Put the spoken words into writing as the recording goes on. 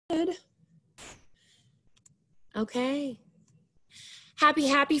Okay.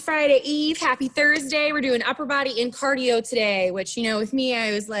 Happy Friday Eve. Happy Thursday. We're doing upper body and cardio today, which, you know, with me,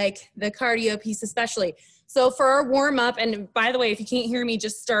 I was like the cardio piece especially. So for our warm up, and by the way, if you can't hear me,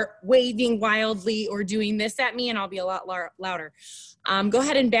 just start waving wildly or doing this at me and I'll be a lot louder. Go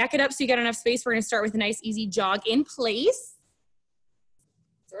ahead and back it up so you got enough space. We're gonna start with a nice easy jog in place.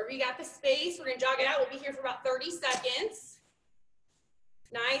 So wherever you got the space, we're gonna jog it out. We'll be here for about 30 seconds.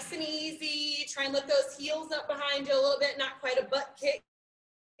 Nice and easy. Try and lift those heels up behind you a little bit, not quite a butt kick.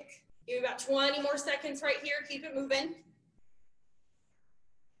 Give me about 20 more seconds right here. Keep it moving.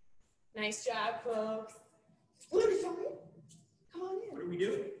 Nice job, folks. Come on in. What are we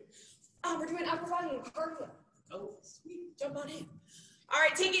doing? We're doing upper body and cardio. Oh, sweet. Jump on in. All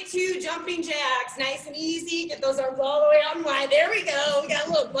right, take it to jumping jacks. Nice and easy. Get those arms all the way out and wide. There we go. We got a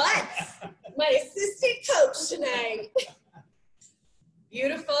little butt. My assistant coach tonight.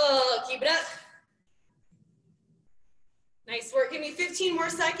 Beautiful. Keep it up. Nice work. Give me 15 more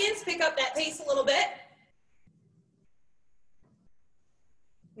seconds. Pick up that pace a little bit.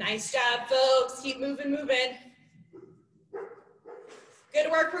 Nice job, folks. Keep moving.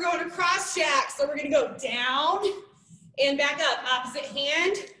 Good work. We're going to cross jack. So we're going to go down and back up. Opposite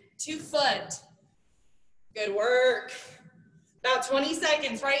hand to foot. Good work. About 20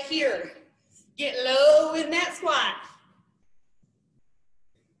 seconds right here. Get low in that squat.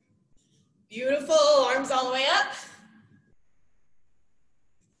 Beautiful. Arms all the way up.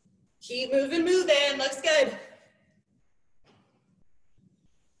 Keep moving. Looks good.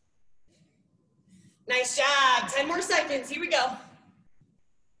 Nice job. 10 more seconds. Here we go.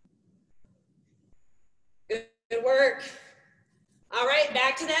 Good work. All right,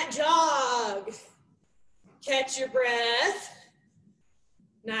 back to that jog. Catch your breath.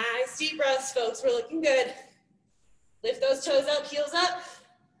 Nice deep breaths, folks. We're looking good. Lift those toes up, heels up.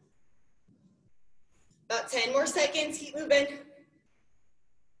 About 10 more seconds. Keep moving.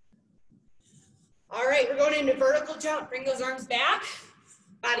 All right, we're going into vertical jump. Bring those arms back.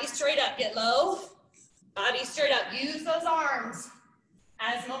 Body straight up. Get low. Body straight up. Use those arms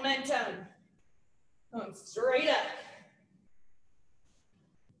as momentum. Going straight up.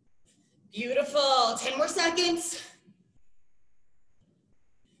 Beautiful. 10 more seconds.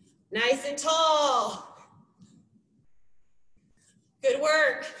 Nice and tall. Good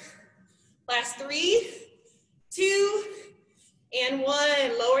work. Last 3, 2, and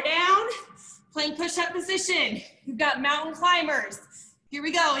 1. Lower down. Plank push-up position. You've got mountain climbers. Here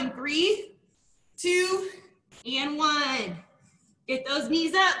we go in 3, 2, and 1. Get those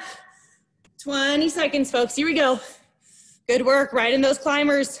knees up. 20 seconds, folks. Here we go. Good work. Right in those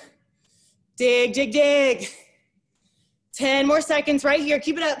climbers. Dig. 10 more seconds right here.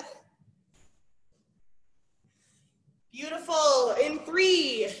 Keep it up. Beautiful. In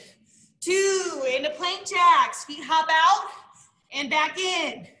 3, 2, into plank jacks. Feet hop out and back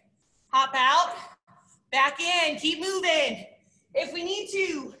in. Hop out, back in. Keep moving. If we need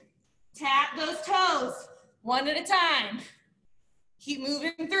to, tap those toes one at a time. Keep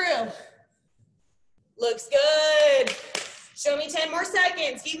moving through. Looks good. Show me 10 more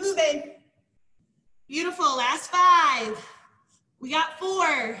seconds. Keep moving. Beautiful. Last 5. We got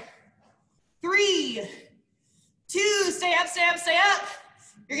 4, 3, 2. Stay up.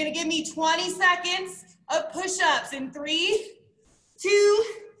 You're going to give me 20 seconds of push-ups in 3, 2,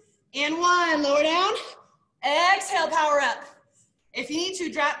 and 1. Lower down. Exhale, power up. If you need to,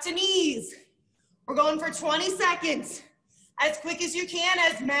 drop to knees. We're going for 20 seconds. As quick as you can,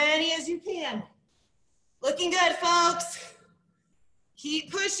 as many as you can. Looking good, folks.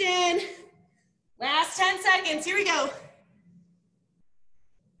 Keep pushing. Last 10 seconds. Here we go.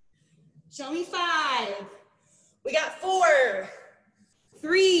 Show me 5. We got 4,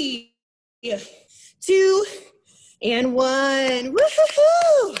 3, 2, and 1.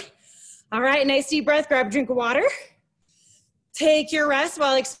 Woo-hoo-hoo! All right, nice deep breath. Grab a drink of water. Take your rest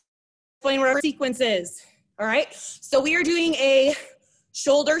while I explain what our sequence is. All right, so we are doing a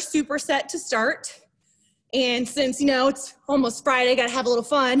shoulder superset to start. And since, you know, it's almost Friday, got to have a little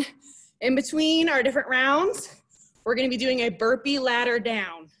fun. In between our different rounds, we're going to be doing a burpee ladder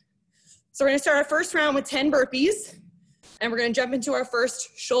down. So we're going to start our first round with 10 burpees, and we're going to jump into our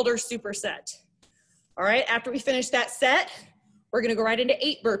first shoulder superset. All right, after we finish that set, we're going to go right into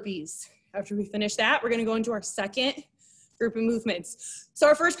 8 burpees. After we finish that, we're going to go into our second group of movements. So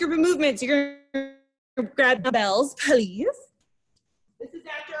our first group of movements, you're going to grab dumbbells, please. This is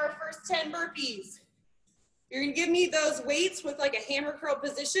after our first 10 burpees. You're going to give me those weights with like a hammer curl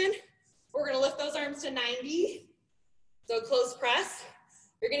position. We're going to lift those arms to 90. So close press.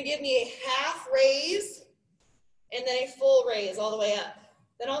 You're going to give me a half raise and then a full raise all the way up.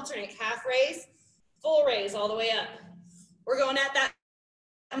 Then alternate, half raise, full raise all the way up. We're going at that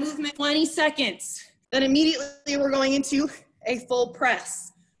movement 20 seconds. Then immediately we're going into a full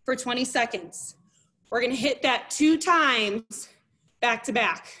press for 20 seconds. We're gonna hit that 2 times back to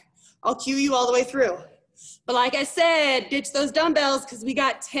back. I'll cue you all the way through. But like I said, ditch those dumbbells because we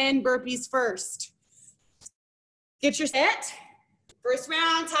got 10 burpees first. Get your set. First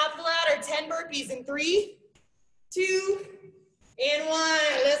round, top of the ladder, 10 burpees in 3, 2, and 1.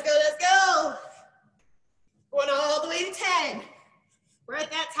 Let's go, let's go. Going all the way to 10. We're at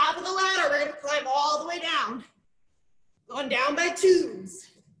that top of the ladder. We're gonna climb all the way down. Going down by 2s.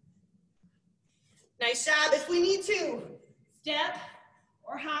 Nice job. If we need to, step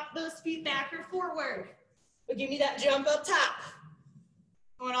or hop those feet back or forward. But give me that jump up top.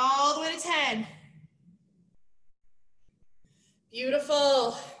 Going all the way to 10.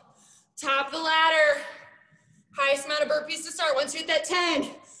 Beautiful. Top of the ladder. Highest amount of burpees to start. Once you hit that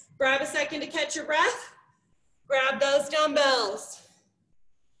 10, grab a second to catch your breath. Grab those dumbbells.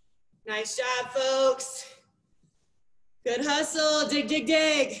 Nice job, folks. Good hustle. Dig, dig,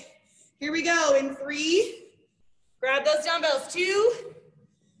 dig. Here we go. In 3, grab those dumbbells. 2,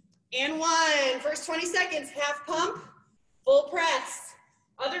 and 1. First 20 seconds, half pump, full press.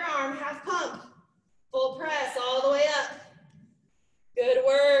 Other arm, half pump, full press all the way up. Good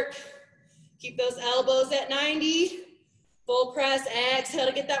work. Keep those elbows at 90. Full press, exhale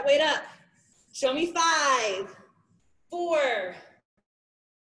to get that weight up. Show me 5, 4,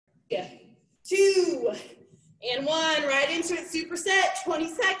 2, and 1. Right into it, superset,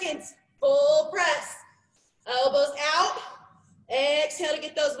 20 seconds. Full press, elbows out. Exhale to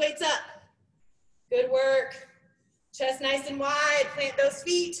get those weights up. Good work. Chest nice and wide, plant those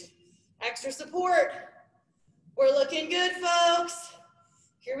feet. Extra support. We're looking good, folks.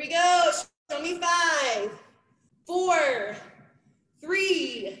 Here we go. Show me 5, 4,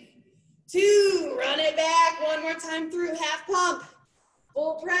 3, 2. Run it back. One more time through. Half pump,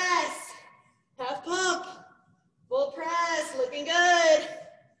 full press. Half pump, full press. Looking good.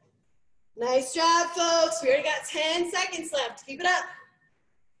 Nice job, folks. We already got 10 seconds left. Keep it up.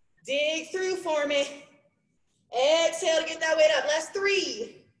 Dig through for me. Exhale to get that weight up. Last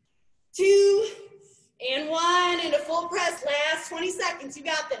 3, 2, and 1. Into full press. Last 20 seconds. You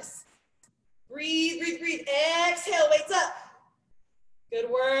got this. Breathe, breathe, breathe. Exhale, weights up. Good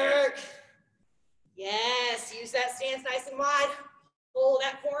work. Yes, use that stance nice and wide. Pull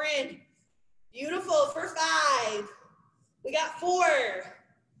that core in. Beautiful. For 5. We got 4,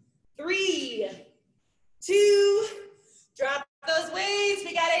 3, 2, drop those weights.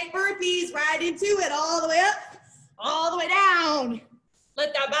 We got 8 burpees. Right into it. All the way up, all the way down.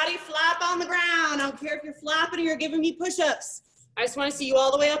 Let that body flop on the ground. I don't care if you're flopping or you're giving me push-ups. I just want to see you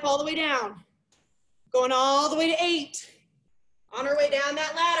all the way up, all the way down. Going all the way to 8. On our way down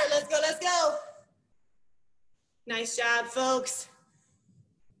that ladder. Let's go, let's go. Nice job, folks.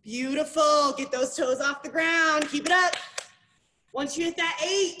 Beautiful. Get those toes off the ground. Keep it up. Once you hit that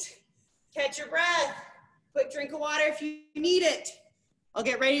 8, catch your breath. Quick drink of water if you need it. I'll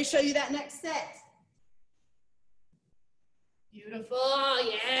get ready to show you that next set.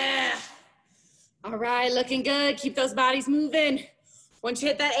 Beautiful, yeah. All right, looking good. Keep those bodies moving. Once you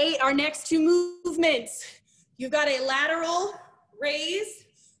hit that 8, our next 2 movements. You've got a lateral raise,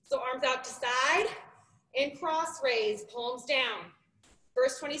 so arms out to side, and cross raise, palms down.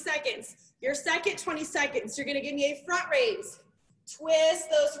 First 20 seconds. Your second 20 seconds, you're gonna give me a front raise. Twist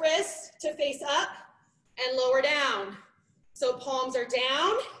those wrists to face up and lower down. So palms are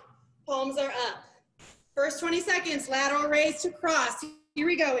down, palms are up. First 20 seconds, lateral raise to cross. Here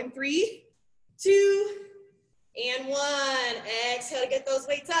we go in 3, 2, and 1. Exhale to get those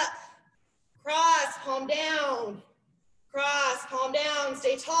weights up. Cross, palm down. Cross, palm down,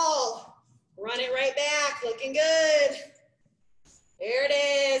 stay tall. Run it right back, looking good. There it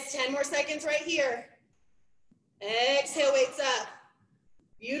is, 10 more seconds right here. Exhale, weights up.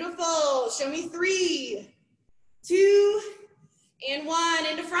 Beautiful, show me 3, 2, and 1.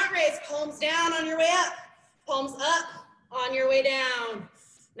 Into front raise, palms down on your way up. Palms up on your way down.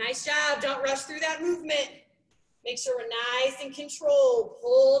 Nice job, don't rush through that movement. Make sure we're nice and controlled.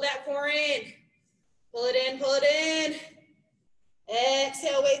 Pull that core in. Pull it in, pull it in.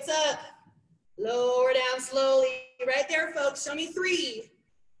 Exhale, weights up. Lower down slowly. Right there, folks. Show me 3,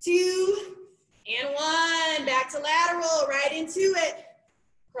 2, and 1. Back to lateral, right into it.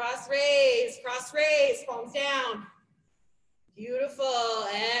 Cross raise, palms down. Beautiful.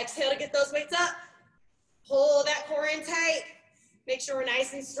 Exhale to get those weights up. Pull that core in tight. Make sure we're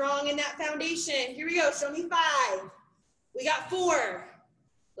nice and strong in that foundation. Here we go. Show me 5. We got 4.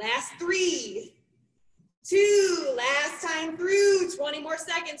 Last 3, 2, last time through, 20 more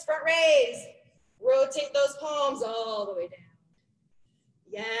seconds, front raise. Rotate those palms all the way down.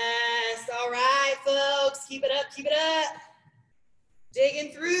 Yes, all right, folks, keep it up, keep it up.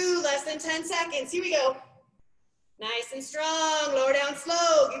 Digging through, less than 10 seconds, here we go. Nice and strong, lower down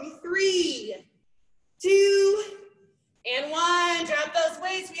slow, give me 3, 2, and 1. Drop those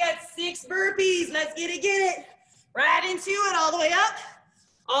weights, we got 6 burpees, let's get it. Right into it, all the way up,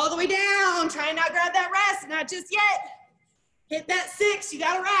 all the way down. Try and not grab that rest, not just yet. Hit that 6, you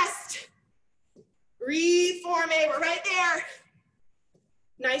gotta rest. Reform it, we're right there.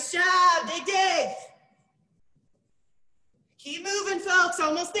 Nice job, dig. Keep moving, folks,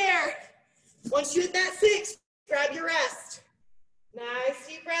 almost there. Once you hit that 6, grab your rest. Nice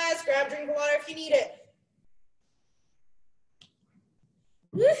deep rest, grab a drink of water if you need it.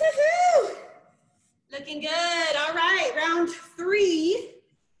 Woo-hoo-hoo! Looking good, all right, round 3.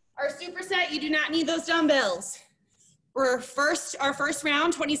 Our superset, you do not need those dumbbells. For our first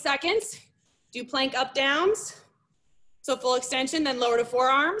round, 20 seconds, do plank up downs. So full extension, then lower to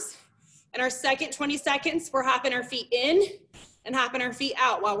forearms. And our second 20 seconds, we're hopping our feet in and hopping our feet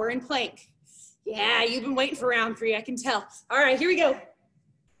out while we're in plank. Yeah, you've been waiting for round 3, I can tell. All right, here we go.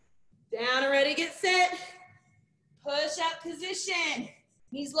 Down and ready, get set. Push up position.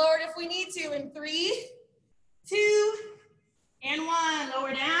 Knees lowered if we need to in 3, 2, and 1.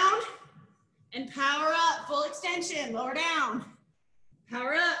 Lower down and power up, full extension, lower down.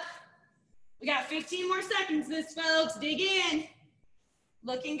 Power up. We got 15 more seconds this, folks. Dig in.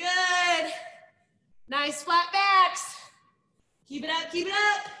 Looking good. Nice flat backs. Keep it up, keep it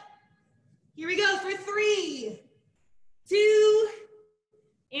up. Here we go for 3, 2,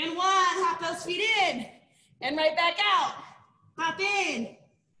 and 1. Hop those feet in and right back out. Hop in,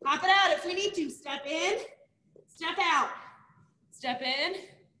 hop it out if we need to. Step in, step out. Step in,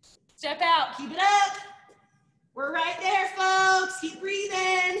 step out. Keep it up. We're right there, folks. Keep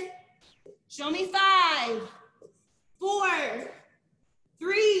breathing. Show me 5, 4,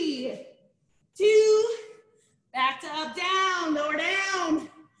 3, 2, back to up, down, lower down.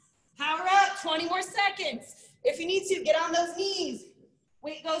 Power up, 20 more seconds. If you need to, get on those knees.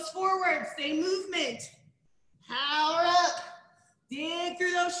 Weight goes forward, same movement. Power up, dig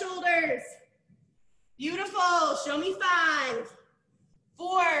through those shoulders. Beautiful, show me 5,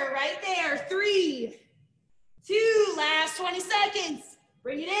 4, right there, 3, 2, last 20 seconds.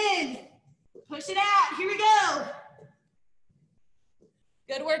 Bring it in. Push it out, here we go.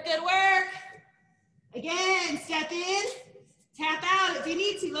 Good work, good work. Again, step in, tap out if you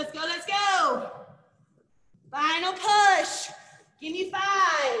need to. Let's go, let's go. Final push. Give me 5,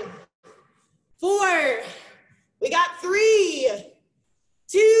 4. We got 3,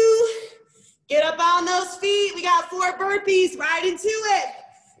 2. Get up on those feet. We got 4 burpees, right into it.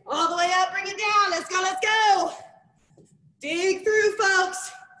 All the way up, bring it down. Let's go, let's go. Dig through,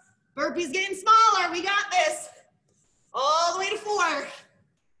 folks. Burpees getting smaller, we got this. All the way to 4.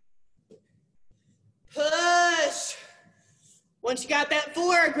 Push. Once you got that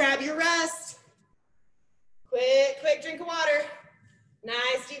 4, grab your rest. Quick drink of water.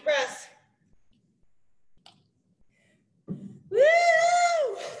 Nice deep breath. Woo!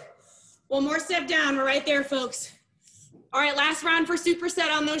 One more step down, we're right there, folks. All right, last round for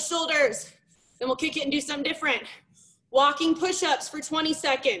superset on those shoulders. Then we'll kick it and do something different. Walking push-ups for 20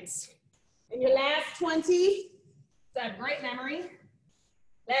 seconds. And your last 20, I have great memory.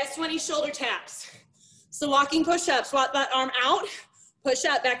 Last 20 shoulder taps. So walking push-ups, walk that arm out, push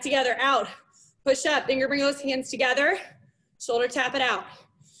up, back together, out, push up, then you're bring those hands together, shoulder tap it out.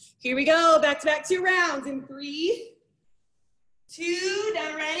 Here we go, back to back 2 rounds in 3, 2,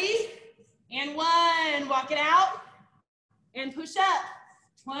 down ready, and 1, walk it out, and push up.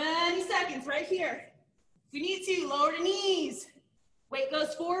 20 seconds right here. If we need to, lower the knees. Weight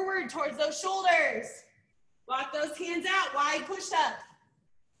goes forward towards those shoulders. Walk those hands out, wide push up.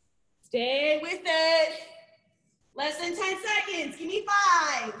 Stay with it. Less than 10 seconds. Give me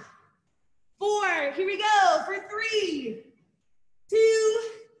 5, 4. Here we go for 3, 2.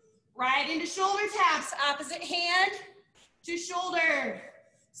 Right into shoulder taps. Opposite hand to shoulder.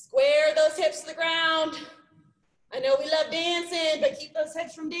 Square those hips to the ground. I know we love dancing, but keep those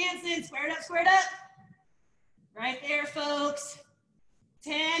hips from dancing. Square it up, square it up. Right there, folks.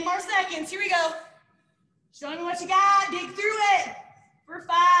 10 more seconds. Here we go. Show me what you got. Dig through it. For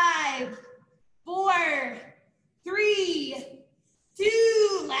 5, 4, 3,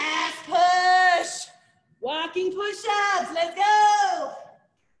 2. Last push. Walking push-ups. Let's go.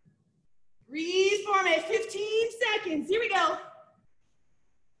 Reform it. 15 seconds. Here we go.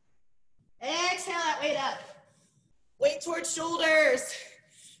 Exhale that weight up. Weight towards shoulders.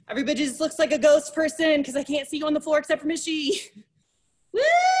 Everybody just looks like a ghost person because I can't see you on the floor except for Miss G. Woo!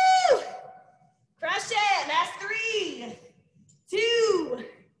 Crush it. Last 3, 2,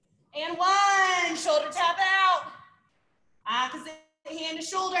 and 1. Shoulder tap out. Opposite hand to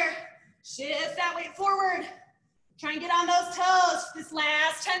shoulder. Shift that weight forward. Try and get on those toes for this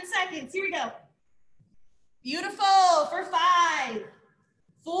last 10 seconds. Here we go. Beautiful for 5,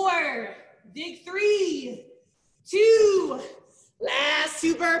 4, big 3, 2, last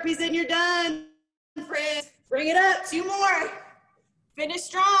 2 burpees and you're done, friends. Bring it up, 2 more. Finish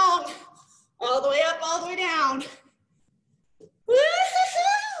strong. All the way up, all the way down.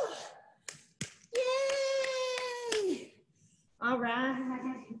 Woo-hoo-hoo! Yay! All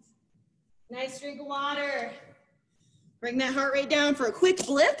right. Nice drink of water. Bring that heart rate down for a quick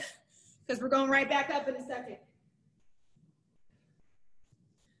blip because we're going right back up in a second.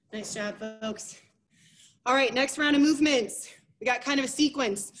 Nice job, folks. All right, next round of movements. We got kind of a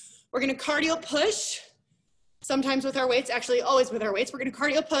sequence. We're gonna cardio push, sometimes with our weights, actually always with our weights. We're gonna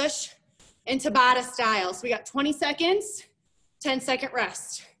cardio push in Tabata style. So we got 20 seconds, 10-second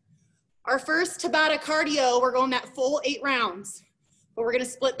rest. Our first Tabata cardio, we're going that full 8 rounds, but we're gonna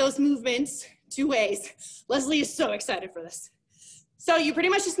split those movements 2 ways. Leslie is so excited for this. So you pretty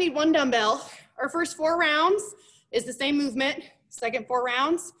much just need 1 dumbbell. Our first 4 rounds is the same movement. Second 4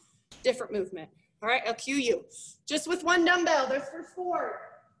 rounds, different movement. All right, I'll cue you. Just with 1 dumbbell, those first 4.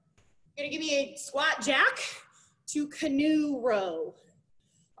 You're gonna give me a squat jack to canoe row.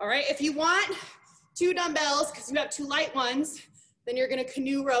 All right, if you want 2 dumbbells, because you have 2 light ones, then you're gonna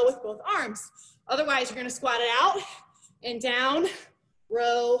canoe row with both arms. Otherwise, you're gonna squat it out and down,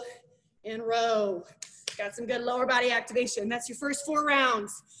 row, and row. Got some good lower body activation. That's your first 4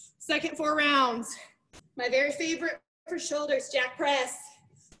 rounds. Second 4 rounds. My very favorite for shoulders, jack press.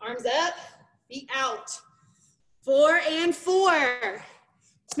 Arms up, feet out. 4 and 4.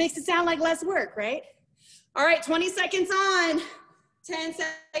 This makes it sound like less work, right? All right, 20 seconds on.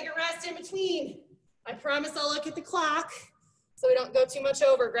 10-second rest in between. I promise I'll look at the clock so we don't go too much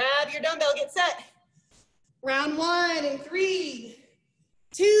over. Grab your dumbbell, get set. Round 1 in 3,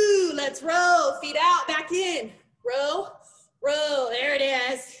 2, let's row. Feet out, back in. Row, row, there it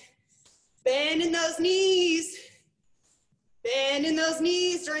is. Bend in those knees. Bend in those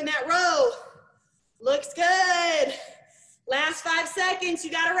knees during that row. Looks good. Last 5 seconds,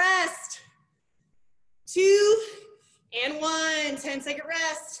 you gotta rest. 2 and 1, 10-second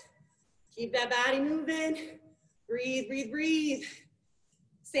rest. Keep that body moving. Breathe, breathe, breathe.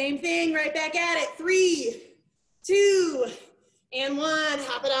 Same thing, right back at it. 3, 2, and 1.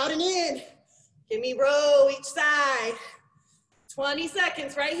 Hop it out and in. Give me row each side. 20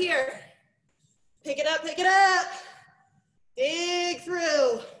 seconds right here. Pick it up, pick it up. Dig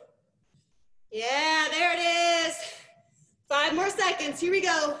through. Yeah, there it is. 5 more seconds, here we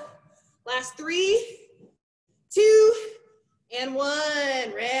go. Last 3, 2, and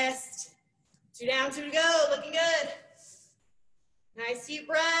 1. Rest. 2 down, 2 to go, looking good. Nice deep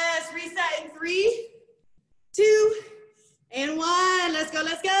breaths, reset in 3, 2, and 1. Let's go,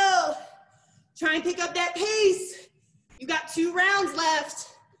 let's go. Try and pick up that pace. You got 2 rounds left.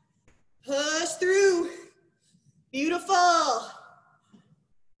 Push through. Beautiful.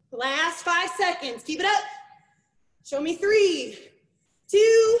 Last 5 seconds, keep it up. Show me 3,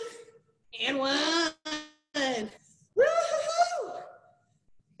 2, and 1. Woo-hoo-hoo.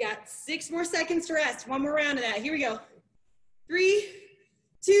 Got 6 more seconds to rest. 1 more round of that. Here we go. 3,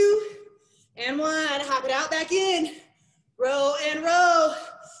 2, and 1. Hop it out, back in. Row and row.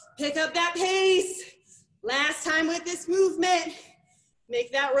 Pick up that pace. Last time with this movement.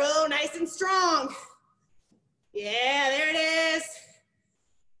 Make that row nice and strong. Yeah, there it is.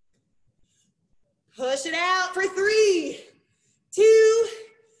 Push it out for 3, 2,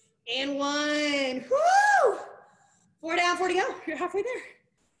 and 1. Woo! 4 down, 4 to go. You're halfway there.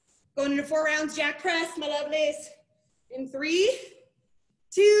 Going into 4 rounds, jack press, my lovelies. In 3,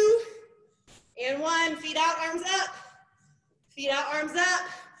 2, and 1. Feet out, arms up. Feet out, arms up.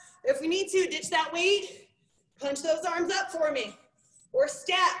 If we need to, ditch that weight. Punch those arms up for me. Or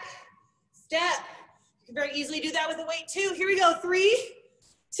step, step. You can very easily do that with a weight too. Here we go, 3,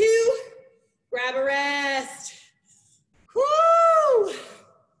 2, grab a rest. Woo!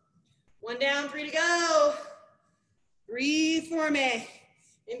 1 down, 3 to go. Breathe for me.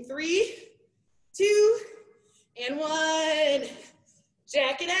 In 3, 2, and 1.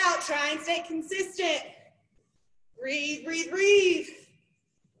 Jack it out, try and stay consistent. Breathe, breathe, breathe.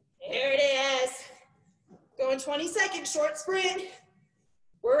 There it is. Going 20 seconds, short sprint.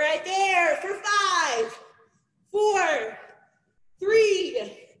 We're right there for 5, 4,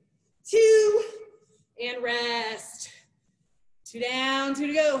 3, 2, and rest. 2 down, 2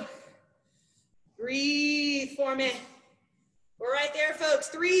 to go.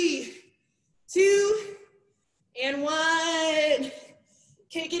 3, 2, and 1.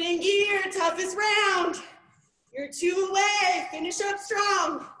 Kick it in gear, toughest round. You're 2 away, finish up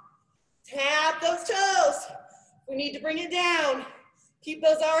strong. Tap those toes. We need to bring it down. Keep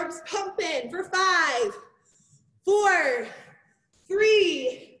those arms pumping for 5, 4,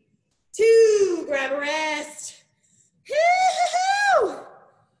 3, 2, grab a rest.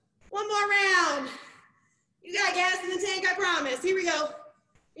 One more round. You got gas in the tank, I promise. Here we go.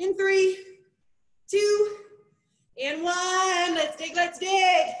 In 3, 2, and 1. Let's dig, let's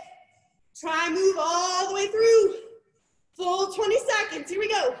dig. Try and move all the way through. Full 20 seconds. Here we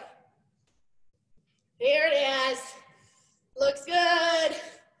go. There it is. Looks good.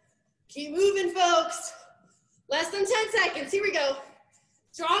 Keep moving, folks. Less than 10 seconds. Here we go.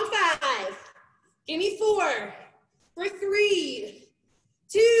 Strong 5. Give me 4 for 3,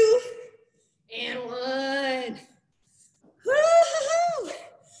 2, and 1. Woo-hoo-hoo.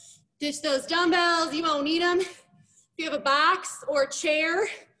 Ditch those dumbbells. You won't need them. If you have a box or a chair,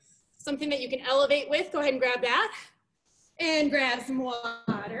 something that you can elevate with, go ahead and grab that. And grab some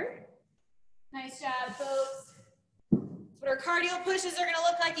water. Nice job, folks. That's what our cardio pushes are gonna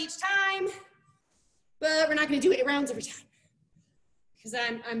look like each time, but we're not gonna do 8 rounds every time because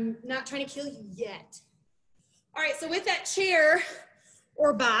I'm not trying to kill you yet. All right, so with that chair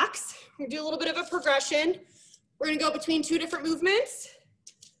or box, we're gonna do a little bit of a progression. We're gonna go between 2 different movements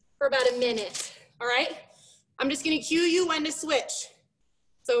for about a minute, all right? I'm just gonna cue you when to switch.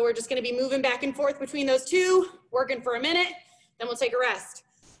 So we're just gonna be moving back and forth between those 2, working for a minute, then we'll take a rest.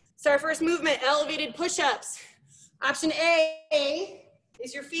 So our first movement, elevated push-ups. Option A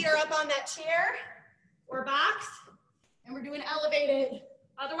is your feet are up on that chair or box, and we're doing elevated.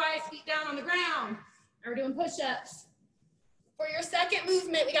 Otherwise, feet down on the ground, and we're doing push-ups. For your second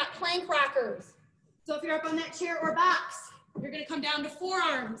movement, we got plank rockers. So if you're up on that chair or box, you're gonna come down to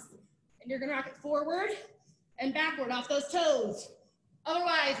forearms, and you're gonna rock it forward and backward off those toes.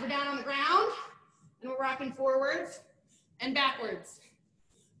 Otherwise, we're down on the ground, and we're rocking forwards and backwards.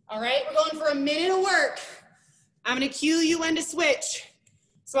 All right, we're going for a minute of work. I'm gonna cue you when to switch.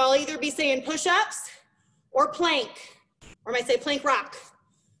 So I'll either be saying push-ups or plank, or I might say plank rock.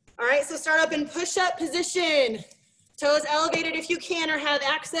 All right, so start up in push-up position. Toes elevated if you can or have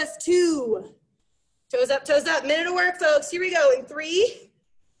access to. Toes up, minute of work, folks. Here we go in 3,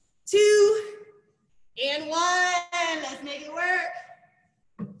 2, and 1. Let's make it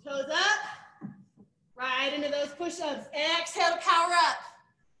work. Toes up, right into those push-ups. Exhale, power up.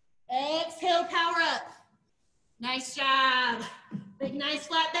 Exhale, power up. Nice job. Big, nice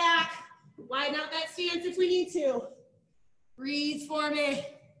flat back. Widen out that stance if we need to. Breathe for me.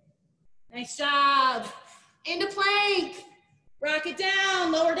 Nice job. Into plank. Rock it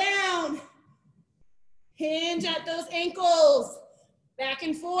down, lower down. Hinge at those ankles. Back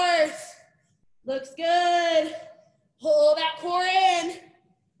and forth. Looks good. Hold that core in.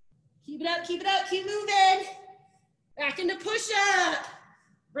 Keep it up, keep it up, keep moving. Back into push-up.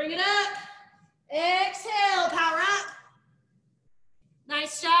 Bring it up. Exhale, power up.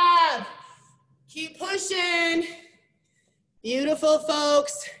 Nice job. Keep pushing. Beautiful,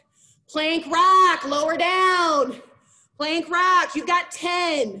 folks. Plank rock, lower down. Plank rock, you've got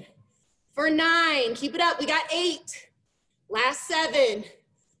 10 for 9. Keep it up, we got 8. Last 7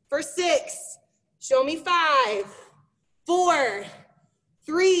 for 6. Show me 5, 4,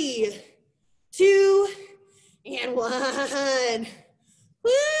 3, 2, and 1.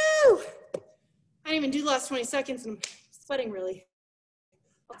 Woo! I didn't even do the last 20 seconds and I'm sweating really.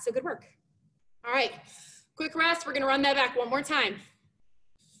 So good work. All right, quick rest. We're gonna run that back one more time.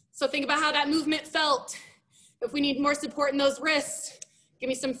 So think about how that movement felt. If we need more support in those wrists, give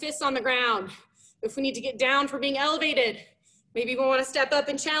me some fists on the ground. If we need to get down for being elevated, maybe we wanna step up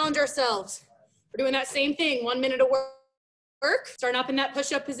and challenge ourselves. We're doing that same thing, 1 minute of work, starting up in that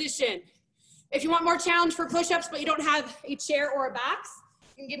push-up position. If you want more challenge for push-ups, but you don't have a chair or a box,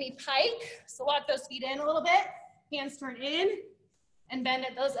 you can give me pike. So walk those feet in a little bit, hands turn in, and bend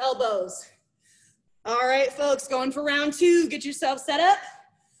at those elbows. All right, folks, going for round 2. Get yourself set up.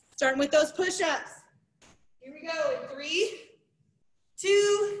 Starting with those push-ups. Here we go in 3,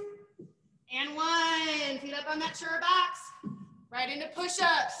 2, and 1. Feet up on that chair or box. Right into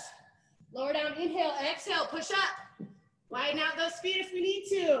push-ups. Lower down, inhale, exhale, push up. Widen out those feet if we need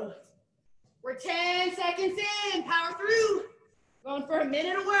to. We're 10 seconds in, power through. Going for a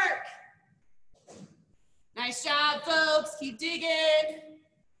minute of work. Nice job, folks, keep digging.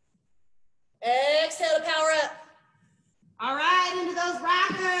 Exhale to power up. All right, into those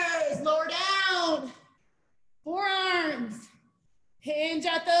rockers, lower down. Forearms, hinge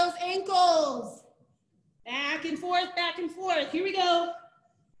at those ankles. Back and forth, here we go.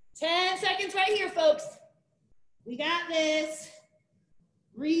 seconds right here, folks. We got this.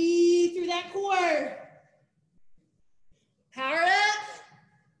 Breathe through that core. Power up.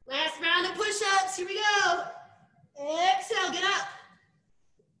 Last round of push-ups. Here we go. Exhale, get up.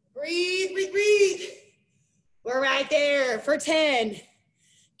 Breathe, breathe, breathe. We're right there for 10.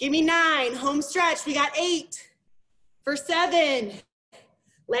 Give me 9. Home stretch. We got 8. For 7.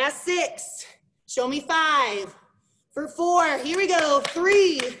 Last 6. Show me 5. For 4. Here we go.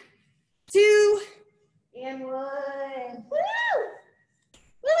 3, 2, and 1. Woo!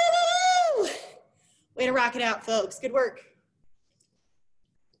 Woo, woo, woo, woo. Way to rock it out, folks. Good work.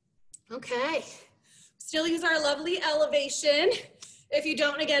 Okay. Still use our lovely elevation. If you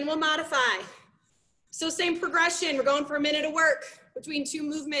don't, again, we'll modify. So same progression. We're going for a minute of work between 2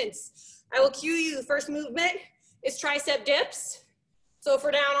 movements. I will cue you. First movement is tricep dips. So if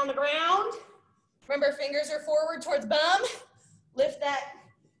we're down on the ground, remember fingers are forward towards bum. Lift that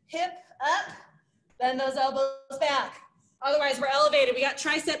hip up. Bend those elbows back. Otherwise, we're elevated. We got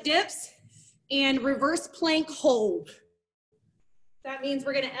tricep dips and reverse plank hold. That means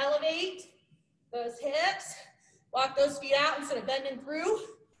we're gonna elevate those hips, walk those feet out instead of bending through.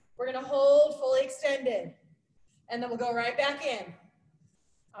 We're gonna hold fully extended. And then we'll go right back in.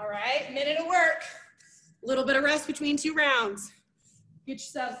 All right, minute of work. A little bit of rest between 2 rounds. Get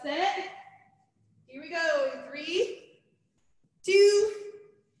yourself set. Here we go, 3, 2,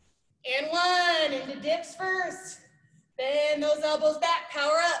 and 1. Into dips first. Bend those elbows back,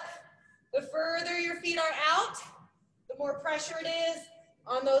 power up. The further your feet are out, the more pressure it is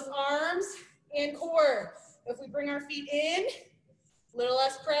on those arms and core. If we bring our feet in, a little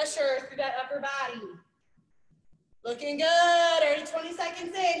less pressure through that upper body. Looking good, already 20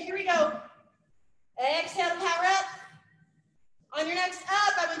 seconds in, here we go. Exhale, power up. On your next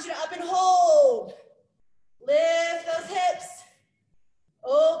up, I want you to up and hold. Lift those hips.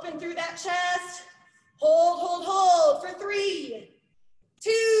 Open through that chest. Hold, hold, hold for 3,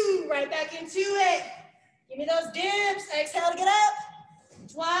 2, right back into it. Give me those dips. Exhale to get up.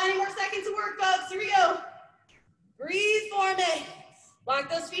 20 more seconds of work, folks. Here we go. Breathe for me. Lock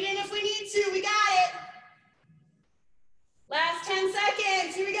those feet in if we need to. We got it. Last 10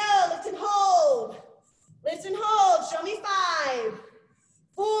 seconds. Here we go. Lift and hold. Lift and hold. Show me 5,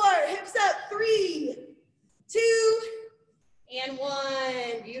 4. Hips up. 3, 2, and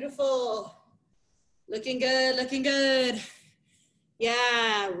 1. Beautiful. Looking good. Looking good.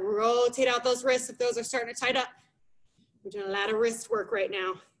 Yeah. Rotate out those wrists if those are starting to tighten up. We're doing a lot of wrist work right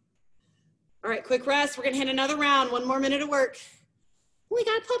now. All right, quick rest. We're gonna hit another round. 1 more minute of work. We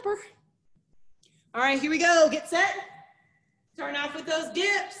got a pupper. All right, here we go. Get set. Starting off with those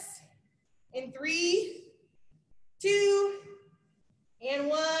dips. In 3, 2, and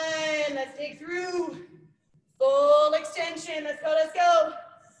 1. Let's dig through. Full extension. Let's go, let's go.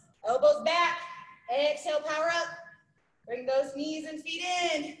 Elbows back. Exhale, power up. Bring those knees and feet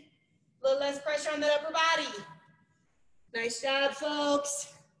in. A little less pressure on that upper body. Nice job,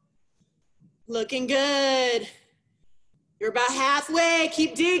 folks. Looking good. You're about halfway.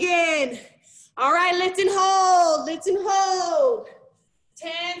 Keep digging. All right, lift and hold. Lift and hold.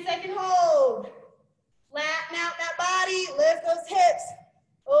 10-second hold. Flatten out that body. Lift those hips.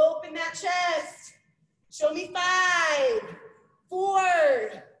 Open that chest. Show me 5,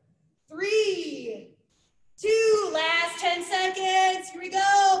 4, 3, 2. Last 10 seconds. Here we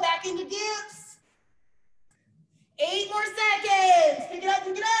go. Back into dips. 8 more seconds. Pick it up,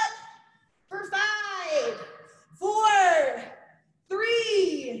 pick it up. For 5, 4,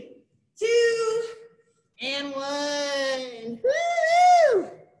 3, 2, and 1. Woo!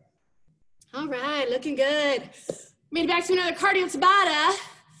 All right, looking good. Made it back to another cardio Tabata.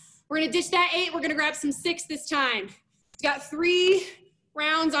 We're gonna ditch that 8. We're gonna grab some 6 this time. It's got 3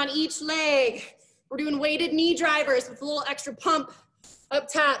 rounds on each leg. We're doing weighted knee drivers with a little extra pump up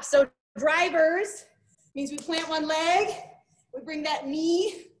top. So drivers means we plant one leg, we bring that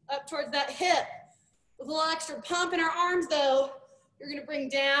knee up towards that hip. With a little extra pump in our arms though, you're gonna bring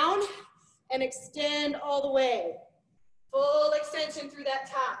down and extend all the way. Full extension through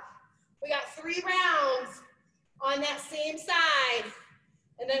that top. We got 3 rounds on that same side,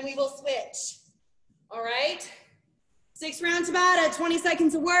 and then we will switch. All right? 6 rounds Tabata, 20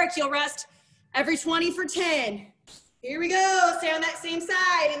 seconds of work. You'll rest every 20 for 10. Here we go. Stay on that same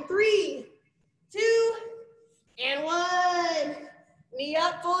side in 3, 2, and 1. Knee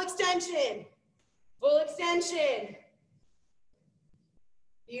up, full extension. Full extension.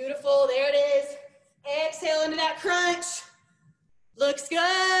 Beautiful, there it is. Exhale into that crunch. Looks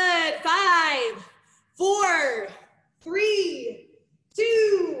good. 5, 4, 3,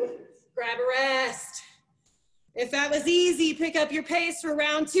 2. Grab a rest. If that was easy, pick up your pace for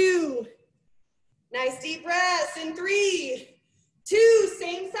round 2. Nice deep breaths in 3, 2,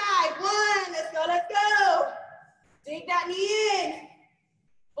 same side, 1, let's go, let's go. Dig that knee in,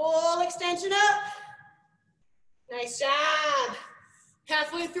 full extension up. Nice job.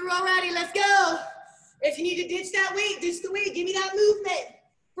 Halfway through already, let's go. If you need to ditch that weight, ditch the weight, give me that movement.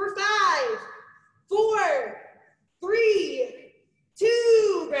 For 5, 4, 3,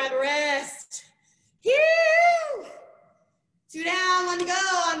 2, grab a rest. Here. 2 down, 1 to go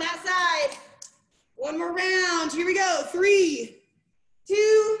on that side. 1 more round, here we go. 3,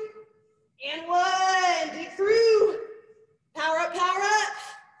 2, and 1. Dig through. Power up, power up.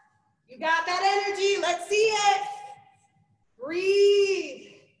 You got that energy, let's see it. Breathe.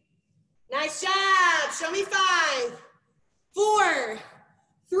 Nice job, show me 5, 4,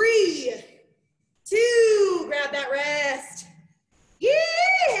 3, 2, grab that rest. Yeah,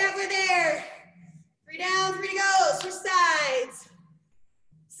 halfway there. 3 down, 3 to go, switch sides.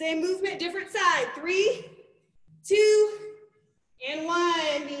 Same movement, different side. 3, 2, and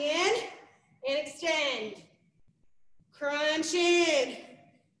 1. Knee in and extend. Crunch in.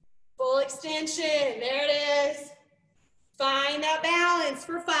 Full extension. There it is. Find that balance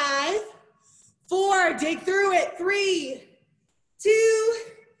for 5, 4. Dig through it. 3, 2.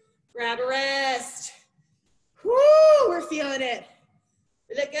 Grab a rest. Woo, we're feeling it.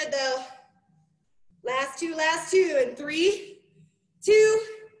 We look good though. Last two. And 3, 2,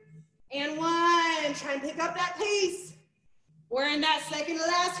 and 1. Try and pick up that pace. We're in that second to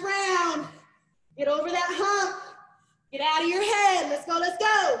last round. Get over that hump. Get out of your head. Let's go, let's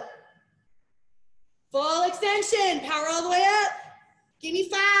go. Full extension. Power all the way up. Give me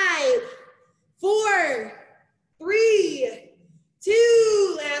 5, 4, 3,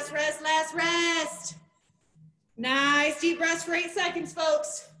 2. Last rest, last rest. Nice deep breaths for 8 seconds,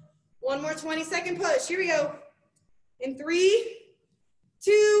 folks. 1 more 20-second push. Here we go. In 3,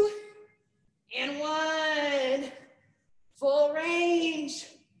 2, and 1. Full range.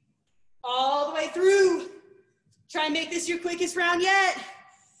 All the way through. Try and make this your quickest round yet.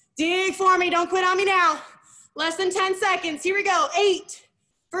 Dig for me. Don't quit on me now. Less than 10 seconds. Here we go. 8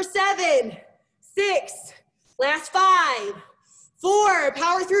 for 7, 6. Last 5, 4.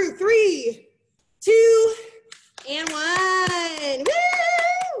 Power through. 3, 2, and 1.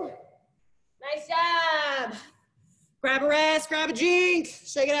 Woo! Nice job. Grab a rest, grab a drink.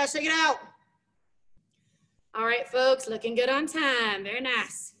 Shake it out, shake it out. All right, folks, looking good on time. Very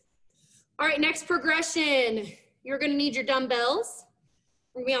nice. All right, next progression. You're gonna need your dumbbells.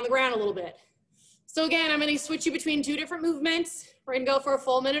 We're gonna be on the ground a little bit. So again, I'm gonna switch you between 2 different movements. We're gonna go for a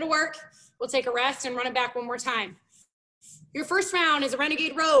full minute of work. We'll take a rest and run it back 1 more time. Your first round is a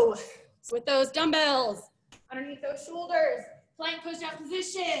renegade row. So with those dumbbells underneath those shoulders, plank push-up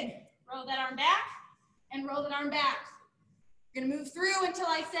position. Roll that arm back and roll that arm back. You're gonna move through until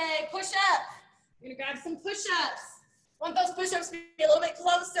I say push up. You're gonna grab some push-ups. Want those push-ups to be a little bit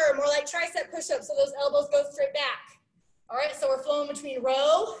closer, more like tricep push-ups, so those elbows go straight back. All right, so we're flowing between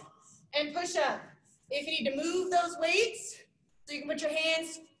row and push-up. If you need to move those weights, so you can put your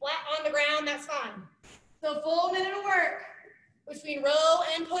hands flat on the ground, that's fine. So full minute of work between row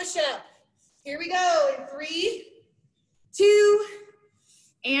and push-up. Here we go in 3, 2,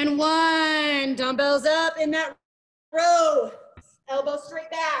 and 1. Dumbbells up in that row. Elbows straight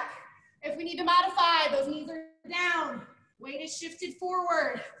back. If we need to modify, those knees are down. Weight is shifted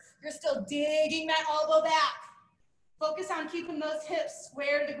forward. You're still digging that elbow back. Focus on keeping those hips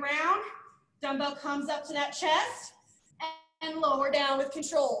square to the ground. Dumbbell comes up to that chest and lower down with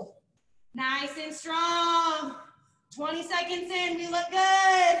control. Nice and strong. 20 seconds in, we look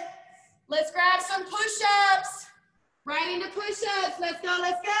good. Let's grab some push-ups. Right into push-ups. Let's go,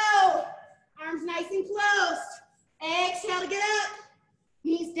 let's go. Arms nice and close. Exhale to get up.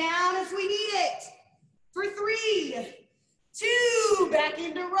 Knees down as we need it. For 3, 2, back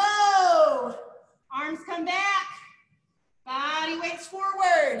into row. Arms come back. Body weights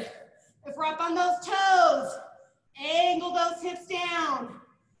forward. If we're up on those toes, angle those hips down.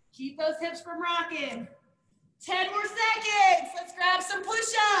 Keep those hips from rocking. 10 more seconds. Let's grab some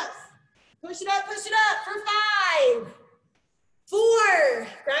push-ups. Push it up for 5, 4.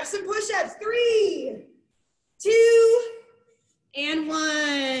 Grab some push-ups. 3, 2, and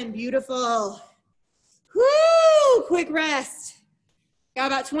 1. Beautiful. Woo! Quick rest. Got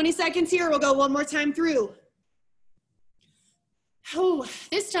about 20 seconds here. We'll go 1 more time through. Oh,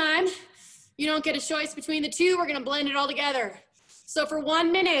 this time, you don't get a choice between the 2. We're gonna blend it all together. So for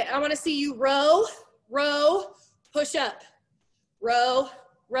 1 minute, I wanna see you row, row, push up. Row,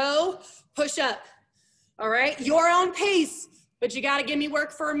 row, push up. All right, your own pace, but you gotta give me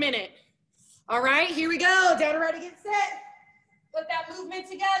work for a minute. All right, here we go. Down, ready, get set. Put that movement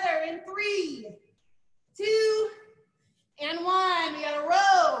together in 3, 2, and 1. We got a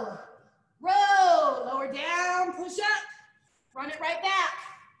row. Row, lower down, push up, run it right back.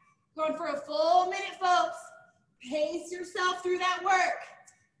 Going for a full minute, folks. Pace yourself through that work.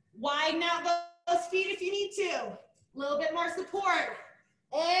 Widen out those feet if you need to. A little bit more support.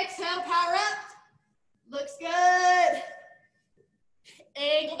 Exhale, power up. Looks good.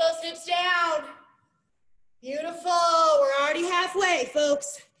 Angle those hips down. Beautiful. We're already halfway,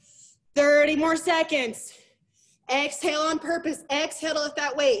 folks. 30 more seconds. Exhale on purpose. Exhale to lift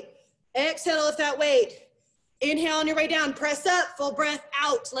that weight. Exhale to lift that weight. Inhale on your way down. Press up. Full breath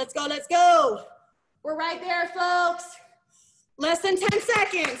out. Let's go. Let's go. We're right there, folks. Less than 10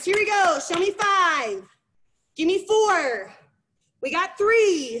 seconds. Here we go. Show me 5. Give me 4. We got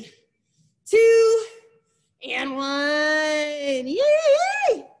 3, 2, and 1.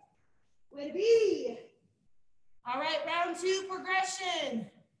 Yay! Way to be. All right, round 2 progression.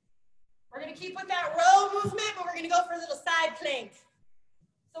 We're going to keep with that row movement, but we're going to go for a little side plank.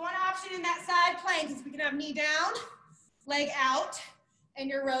 So one option in that side plank is we can have knee down, leg out, and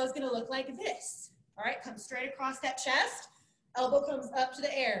your row is going to look like this. All right, come straight across that chest. Elbow comes up to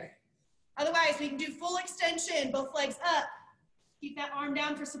the air. Otherwise, we can do full extension, both legs up. Keep that arm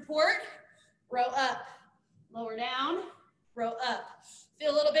down for support. Row up, lower down, row up.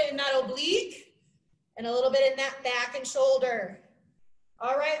 Feel a little bit in that oblique and a little bit in that back and shoulder.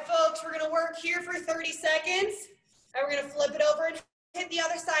 All right, folks, we're gonna work here for 30 seconds, and we're gonna flip it over and hit the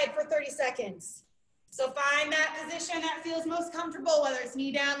other side for 30 seconds. So find that position that feels most comfortable, whether it's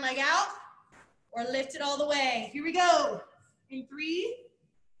knee down, leg out, or lift it all the way. Here we go. In 3,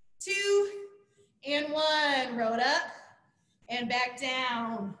 2, and 1. Row it up and back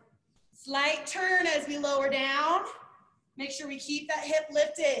down. Slight turn as we lower down. Make sure we keep that hip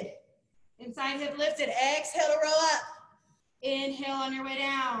lifted. Inside hip lifted. Exhale to row up. Inhale on your way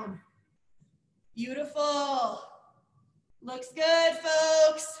down. Beautiful. Looks good,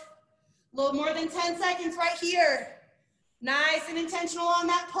 folks. A little more than 10 seconds right here. Nice and intentional on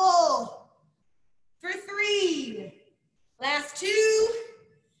that pull. For 3. Last 2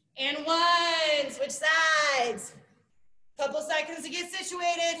 and 1. Switch sides. Couple seconds to get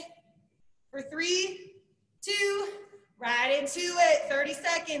situated. For 3, 2, right into it. 30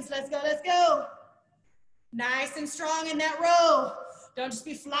 seconds. Let's go, let's go. Nice and strong in that row. Don't just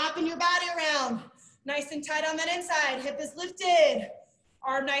be flopping your body around. Nice and tight on that inside. Hip is lifted.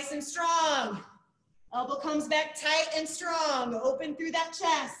 Arm nice and strong. Elbow comes back tight and strong. Open through that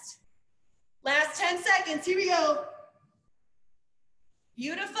chest. Last 10 seconds. Here we go.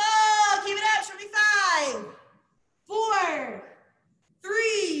 Beautiful. Keep it up. Show me 5, 4,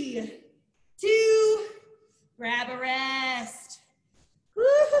 3, 2. Grab a rest.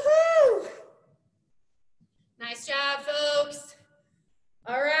 Woo-hoo-hoo. Nice job, folks.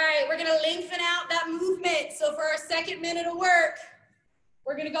 All right, we're gonna lengthen out that movement. So for our second minute of work,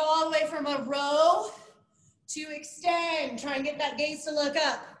 we're gonna go all the way from a row to extend. Try and get that gaze to look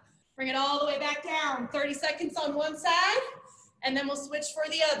up. Bring it all the way back down. 30 seconds on one side, and then we'll switch for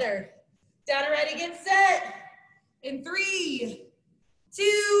the other. Down and ready, get set. In 3,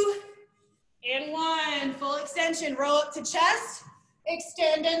 2, and 1. Full extension. Row up to chest,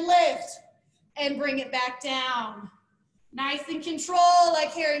 extend and lift, and bring it back down. Nice and control,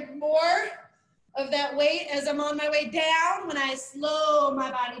 like carrying more of that weight as I'm on my way down when I slow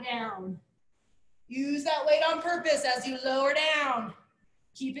my body down. Use that weight on purpose as you lower down.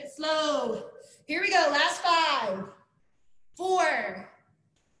 Keep it slow. Here we go, last 5, 4,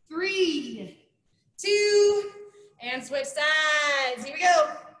 3, 2, and switch sides. Here we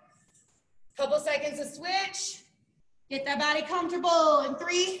go. Couple seconds to switch. Get that body comfortable. In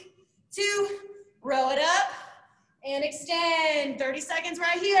 3, 2, row it up and extend. 30 seconds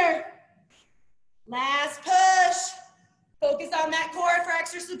right here. Last push. Focus on that core for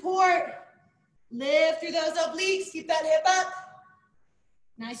extra support. Lift through those obliques. Keep that hip up.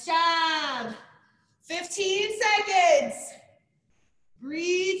 Nice job. 15 seconds.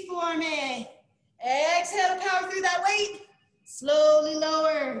 Breathe for me. Exhale to power through that weight. Slowly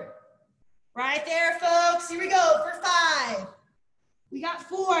lower. Right there, folks. Here we go for 5. We got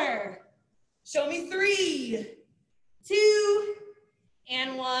 4. Show me 3, 2,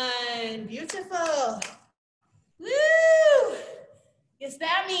 and 1. Beautiful. Woo! Guess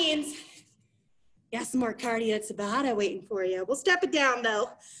that means you got some more cardio at Tabata waiting for you. We'll step it down though.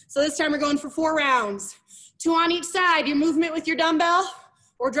 So this time we're going for 4 rounds. 2 on each side. Your movement with your dumbbell,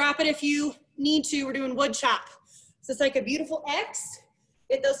 or drop it if you need to. We're doing wood chop. So it's like a beautiful X.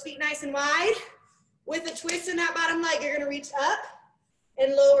 Get those feet nice and wide. With a twist in that bottom leg, you're gonna reach up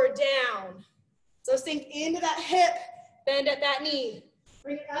and lower down. So sink into that hip, bend at that knee.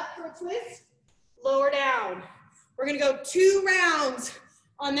 Bring it up for a twist, lower down. We're gonna go 2 rounds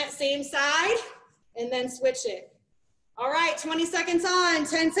on that same side and then switch it. All right, 20 seconds on,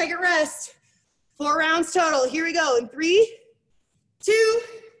 10-second rest. 4 rounds total. Here we go in 3, 2,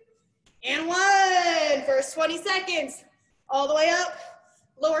 and 1. First 20 seconds. All the way up,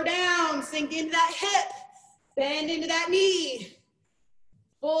 lower down, sink into that hip, bend into that knee.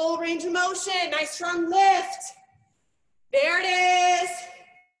 Full range of motion, nice strong lift. There it is.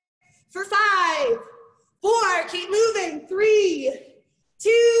 For 5, 4, keep moving. 3,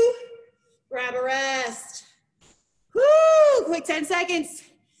 2, grab a rest. Woo, quick 10 seconds.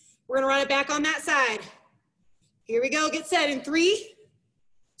 We're gonna run it back on that side. Here we go, get set in 3,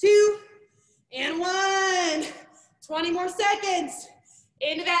 2, and 1. 20 more seconds.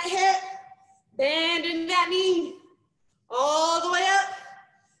 Into that hip, bend into that knee. All the way up.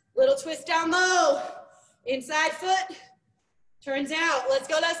 Little twist down low. Inside foot, turns out. Let's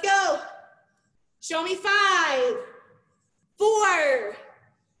go, let's go. Show me 5, 4.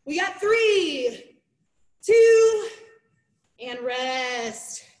 We got 3, 2, and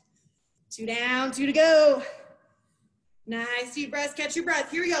rest. 2 down, 2 to go. Nice deep breaths, catch your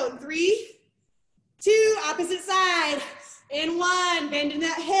breath. Here we go, in 3, 2, opposite side. In 1, bend in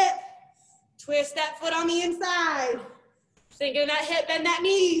that hip. Twist that foot on the inside. Sink in that hip, bend that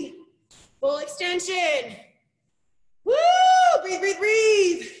knee. Full extension. Woo, breathe, breathe,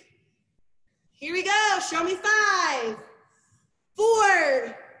 breathe. Here we go, show me 5,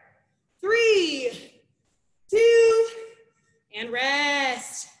 4, 3, 2, and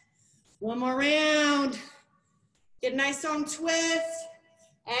rest. 1 more round. Get a nice strong twist.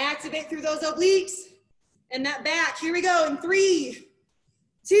 Activate through those obliques and that back. Here we go in 3,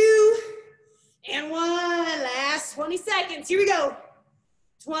 2, and 1. Last 20 seconds. Here we go.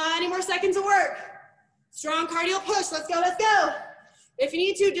 20 more seconds of work. Strong cardio push. Let's go, let's go. If you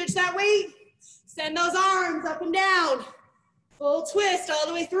need to, ditch that weight. Send those arms up and down. Full twist all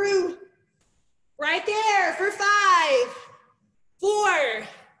the way through. Right there for 5, 4,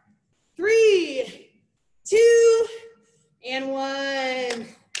 3, 2, and 1. Ow,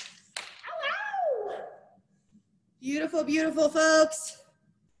 ow. Beautiful, beautiful, folks.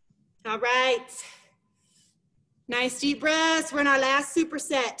 All right. Nice deep breaths. We're in our last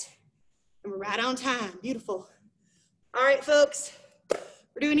superset. And we're right on time. Beautiful. All right, folks.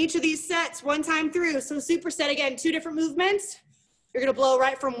 We're doing each of these sets 1 time through. So superset again, 2 different movements. You're gonna blow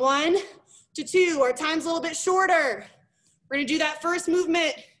right from 1 to 2. Our time's a little bit shorter. We're gonna do that first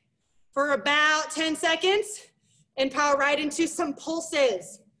movement for about 10 seconds and power right into some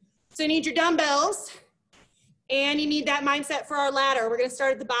pulses. So you need your dumbbells and you need that mindset for our ladder. We're gonna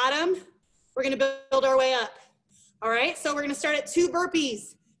start at the bottom. We're gonna build our way up. All right, so we're gonna start at 2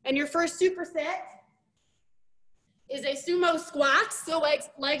 burpees. And your first superset is a sumo squat, so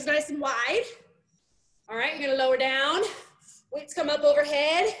legs nice and wide. All right, you're gonna lower down. Weights come up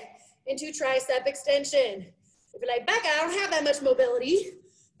overhead into tricep extension. If you're like, Becca, I don't have that much mobility,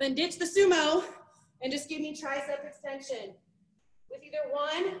 then ditch the sumo and just give me tricep extension with either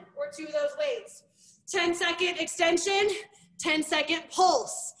 1 or 2 of those weights. 10-second extension, 10-second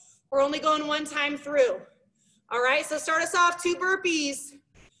pulse. We're only going 1 time through. All right, so start us off 2 burpees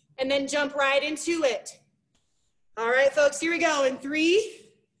and then jump right into it. All right, folks, here we go in 3,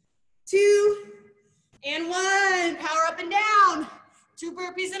 2, and 1. Power up and down. 2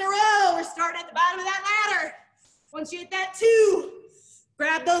 burpees in a row. We're starting at the bottom of that ladder. Once you hit that 2,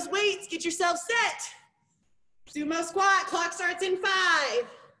 grab those weights, get yourself set. Sumo squat, clock starts in 5,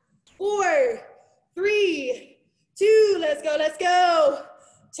 4, 3, 2, let's go, let's go.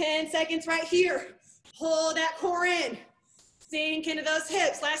 10 seconds right here. Pull that core in. Sink into those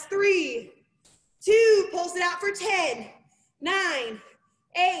hips. Last 3, 2, pulse it out for 10, 9,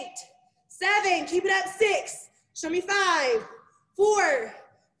 8, 7, keep it up, 6, show me 5, 4,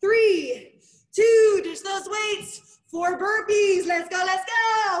 3, 2, ditch those weights, 4 burpees, let's go, let's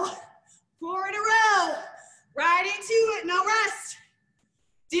go. 4 in a row, right into it, no rest.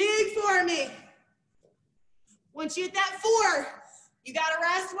 Dig for me. Once you hit that 4, you gotta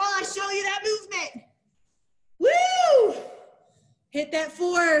rest while I show you that movement. Woo! Hit that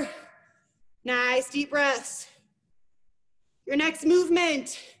 4. Nice deep breaths. Your next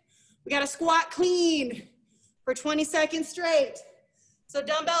movement, we got a squat clean for 20 seconds straight. So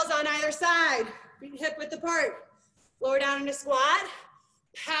dumbbells on either side, feet hip width apart. Lower down into squat.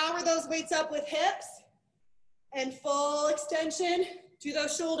 Power those weights up with hips and full extension to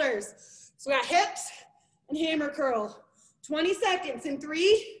those shoulders. So we got hips and hammer curl. 20 seconds in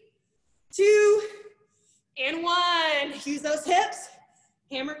 3, 2, and 1. Use those hips.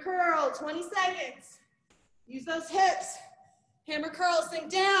 Hammer curl, 20 seconds. Use those hips. Hammer curl, sink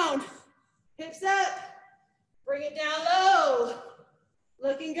down. Hips up. Bring it down low.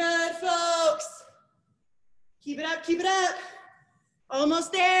 Looking good, folks. Keep it up, keep it up.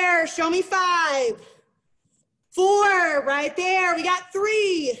 Almost there. Show me 5, 4, right there. We got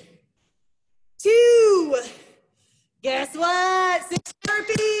 3, 2. Guess what? 6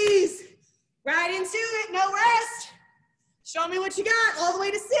 burpees. Right into it, no rest. Show me what you got, all the way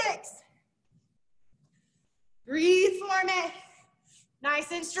to 6. Breathe for me.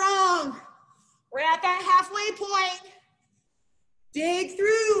 Nice and strong. We're at that halfway point. Dig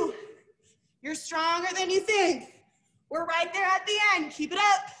through. You're stronger than you think. We're right there at the end. Keep it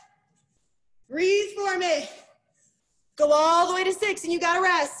up. Breathe for me. Go all the way to 6 and you gotta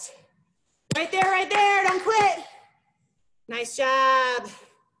rest. Right there, don't quit. Nice job.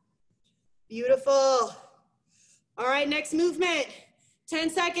 Beautiful. All right, next movement. 10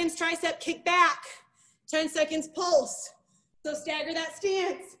 seconds, tricep kick back. 10 seconds pulse. So stagger that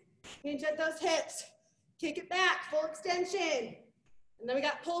stance. Hinge at those hips. Kick it back, full extension. And then we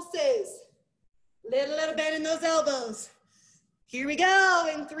got pulses. Little bend in those elbows. Here we go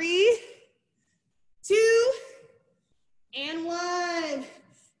in 3, 2, and 1.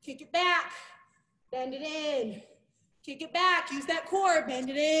 Kick it back, bend it in. Kick it back, use that core, bend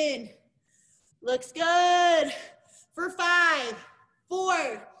it in. Looks good. For 5,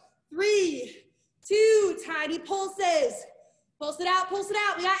 4, 3, 2, tiny pulses. Pulse it out, pulse it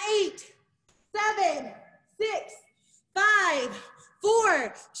out. We got 8, 7, 6, 5,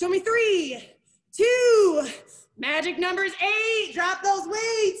 4. Show me 3, 2. Magic numbers 8. Drop those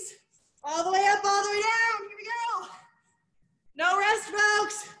weights. All the way up, all the way down. Here we go. No rest,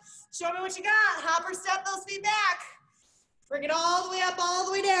 folks. Show me what you got. Hop or step those feet back. Bring it all the way up, all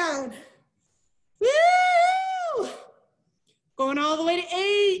the way down. Woo! Going all the way to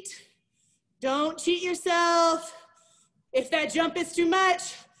 8. Don't cheat yourself. If that jump is too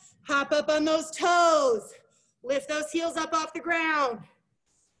much, hop up on those toes. Lift those heels up off the ground.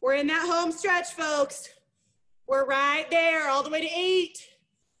 We're in that home stretch, folks. We're right there, all the way to 8.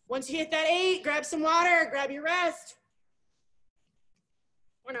 Once you hit that 8, grab some water, grab your rest.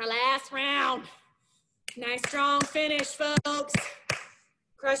 We're in our last round. Nice, strong finish, folks.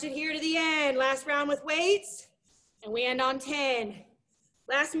 Crush it here to the end. Last round with weights, and we end on 10.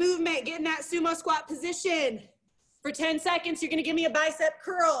 Last movement, get in that sumo squat position. For 10 seconds, you're gonna give me a bicep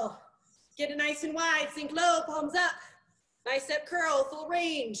curl. Get it nice and wide, sink low, palms up. Bicep curl, full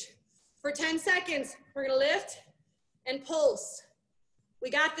range. For 10 seconds, we're gonna lift and pulse.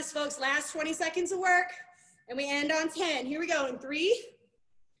 We got this, folks. Last 20 seconds of work, and we end on 10. Here we go in 3,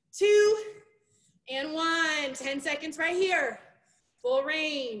 2, and 1. 10 seconds right here. Full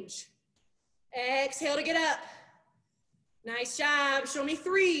range. Exhale to get up. Nice job. Show me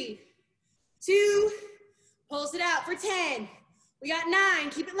 3, 2, pulse it out for 10. We got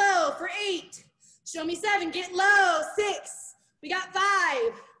 9, keep it low for 8. Show me 7, get low, 6. We got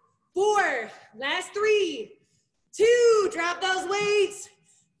 5, 4, last 3, 2, drop those weights.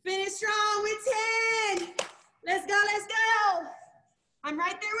 Finish strong with 10. Let's go, let's go. I'm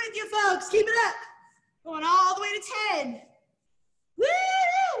right there with you, folks. Keep it up. Going all the way to 10.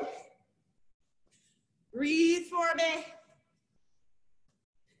 Woo! Breathe for me.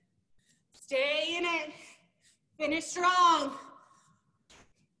 Stay in it. Finish strong.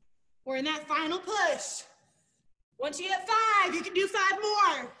 We're in that final push. Once you get 5, you can do 5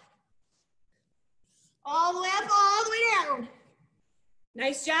 more. All the way up, all the way down.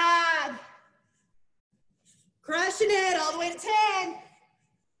 Nice job. Crushing it all the way to 10.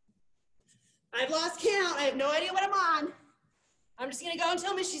 I've lost count. I have no idea what I'm on. I'm just gonna go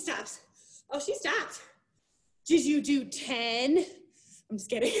until Missy stops. Oh, she stopped. Did you do 10? I'm just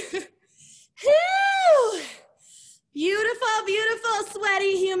kidding. Whew. Beautiful, beautiful,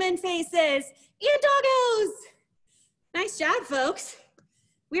 sweaty human faces and doggos. Nice job, folks.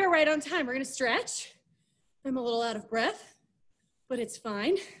 We are right on time. We're gonna stretch. I'm a little out of breath, but it's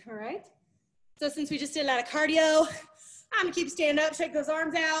fine, all right? So since we just did a lot of cardio, I'm gonna keep standing up, shake those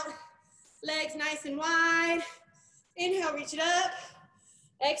arms out, legs nice and wide. Inhale, reach it up.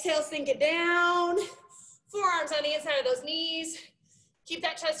 Exhale, sink it down. Forearms on the inside of those knees. Keep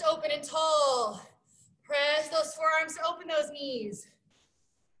that chest open and tall. Press those forearms to open those knees.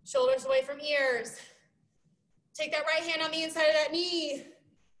 Shoulders away from ears. Take that right hand on the inside of that knee.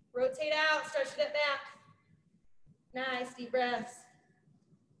 Rotate out, stretch that back. Nice, deep breaths.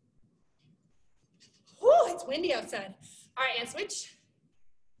 Whew, it's windy outside. All right, and switch.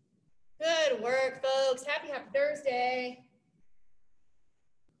 Good work, folks. Happy Thursday.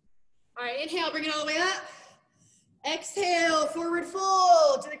 All right, inhale, bring it all the way up. Exhale, forward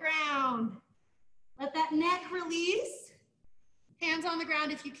fold to the ground. Let that neck release. Hands on the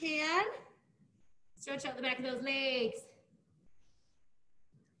ground if you can. Stretch out the back of those legs.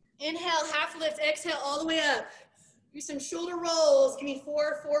 Inhale, half lift, exhale all the way up. Do some shoulder rolls. Give me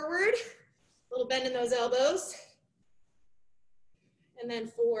 4 forward. A little bend in those elbows. And then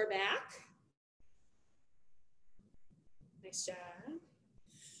 4 back. Nice job.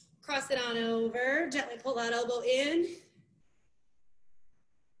 Cross it on over. Gently pull that elbow in.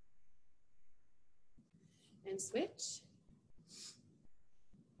 And switch.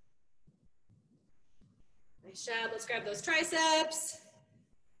 Nice job. Let's grab those triceps.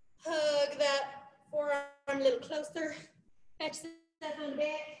 Hug that forearm a little closer. Catch that on the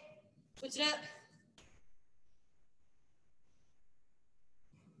back. Switch it up.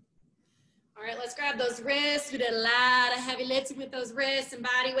 All right, let's grab those wrists. We did a lot of heavy lifting with those wrists and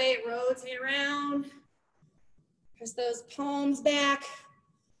body weight. Rotate around. Press those palms back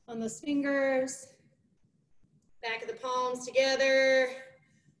on those fingers. Back of the palms together.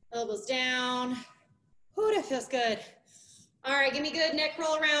 Elbows down. Ooh, that feels good. All right, give me good neck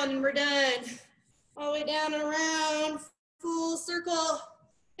roll around and we're done. All the way down and around. Full circle.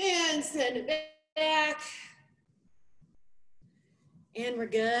 And send it back. And we're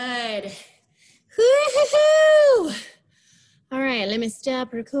good. Woo-hoo-hoo! All right, let me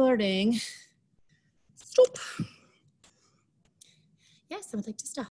stop recording. Stop. Yes, I would like to stop.